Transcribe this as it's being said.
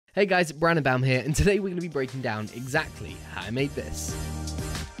Hey guys, Brandon Baum here, and today we're going to be breaking down exactly how I made this.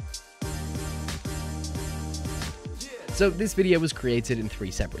 So this video was created in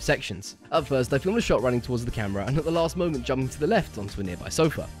 3 separate sections. Up first, I filmed a shot running towards the camera and at the last moment jumping to the left onto a nearby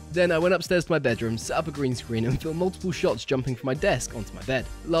sofa. Then I went upstairs to my bedroom, set up a green screen and filmed multiple shots jumping from my desk onto my bed.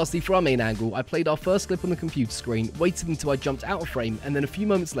 Lastly, for our main angle, I played our first clip on the computer screen, waited until I jumped out of frame, and then a few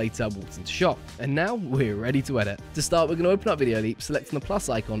moments later walked into shot. And now we're ready to edit. To start, we're going to open up Videoleap, selecting the plus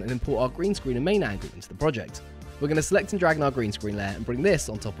icon and import our green screen and main angle into the project. We're going to select and drag in our green screen layer and bring this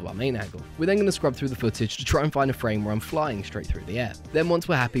on top of our main angle. We're then going to scrub through the footage to try and find a frame where I'm flying straight through the air. Then once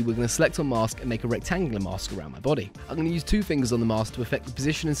we're happy, we're going to select on mask and make a rectangular mask around my body. I'm going to use 2 fingers on the mask to affect the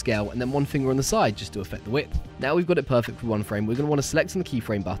position and scale, and then 1 finger on the side just to affect the width. Now we've got it perfect for one frame, we're going to want to select on the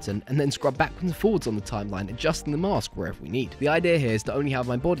keyframe button and then scrub backwards and forwards on the timeline, adjusting the mask wherever we need. The idea here is to only have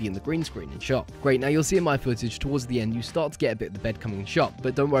my body in the green screen in shot. Great, now you'll see in my footage towards the end you start to get a bit of the bed coming in shot,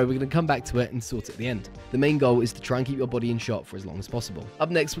 but don't worry, we're going to come back to it and sort it at the end. The main goal is to try and keep your body in shot for as long as possible. Up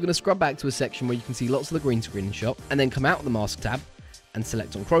next, we're going to scrub back to a section where you can see lots of the green screen in shot, and then come out of the mask tab and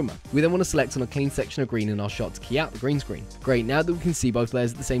select on Chroma. We then want to select on a clean section of green in our shot to key out the green screen. Great, now that we can see both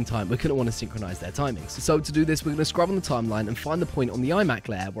layers at the same time, we're going to want to synchronize their timings. So to do this, we're going to scrub on the timeline and find the point on the iMac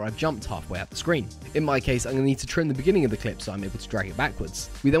layer where I've jumped halfway up the screen. In my case, I'm going to need to trim the beginning of the clip so I'm able to drag it backwards.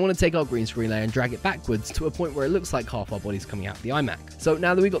 We then want to take our green screen layer and drag it backwards to a point where it looks like half our body's coming out of the iMac. So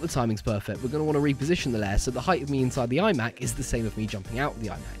now that we've got the timings perfect, we're going to want to reposition the layer so the height of me inside the iMac is the same of me jumping out of the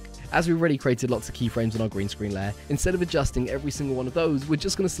iMac. As we've already created lots of keyframes on our green screen layer, instead of adjusting every single one of those, we're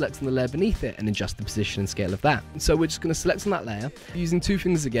just going to select on the layer beneath it and adjust the position and scale of that. So we're just going to select on that layer, using 2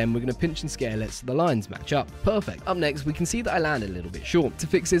 fingers again, we're going to pinch and scale it so the lines match up. Perfect. Up next, we can see that I landed a little bit short. To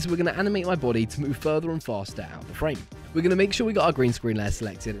fix this, we're going to animate my body to move further and faster out of the frame. We're going to make sure we got our green screen layer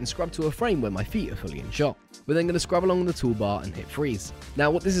selected and scrub to a frame where my feet are fully in shot. We're then going to scrub along the toolbar and hit freeze.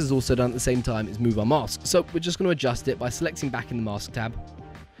 Now what this has also done at the same time is move our mask. So we're just going to adjust it by selecting back in the mask tab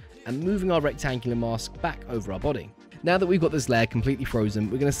and moving our rectangular mask back over our body. Now that we've got this layer completely frozen,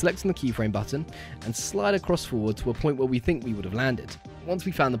 we're going to select on the keyframe button and slide across forward to a point where we think we would have landed. Once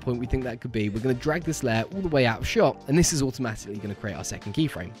we found the point we think that could be, we're going to drag this layer all the way out of shot, and this is automatically going to create our second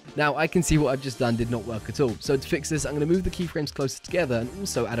keyframe. Now I can see what I've just done did not work at all, so to fix this I'm going to move the keyframes closer together and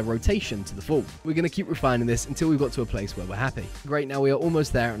also add a rotation to the fall. We're going to keep refining this until we've got to a place where we're happy. Great, now we are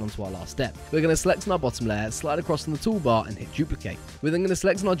almost there and onto our last step. We're going to select on our bottom layer, slide across on the toolbar and hit duplicate. We're then going to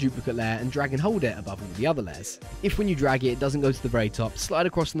select on our duplicate layer and drag and hold it above all the other layers. If when you drag it doesn't go to the very top, slide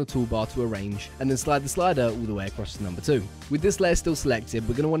across on the toolbar to arrange and then slide the slider all the way across to number 2. With this layer still selected,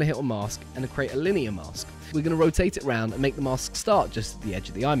 we're going to want to hit on mask and create a linear mask. We're going to rotate it around and make the mask start just at the edge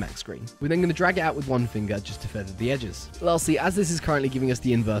of the iMac screen. We're then going to drag it out with 1 finger just to feather the edges. Lastly, as this is currently giving us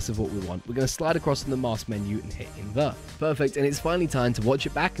the inverse of what we want, we're going to slide across on the mask menu and hit invert. Perfect, and it's finally time to watch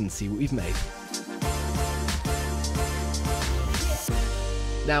it back and see what we've made.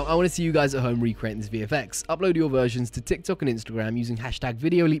 Now, I want to see you guys at home recreating this VFX. Upload your versions to TikTok and Instagram using hashtag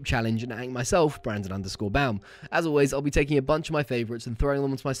Videoleap and @ing myself, Brandon_Baum. As always, I'll be taking a bunch of my favorites and throwing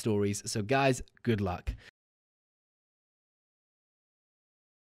them onto my stories, so guys, good luck.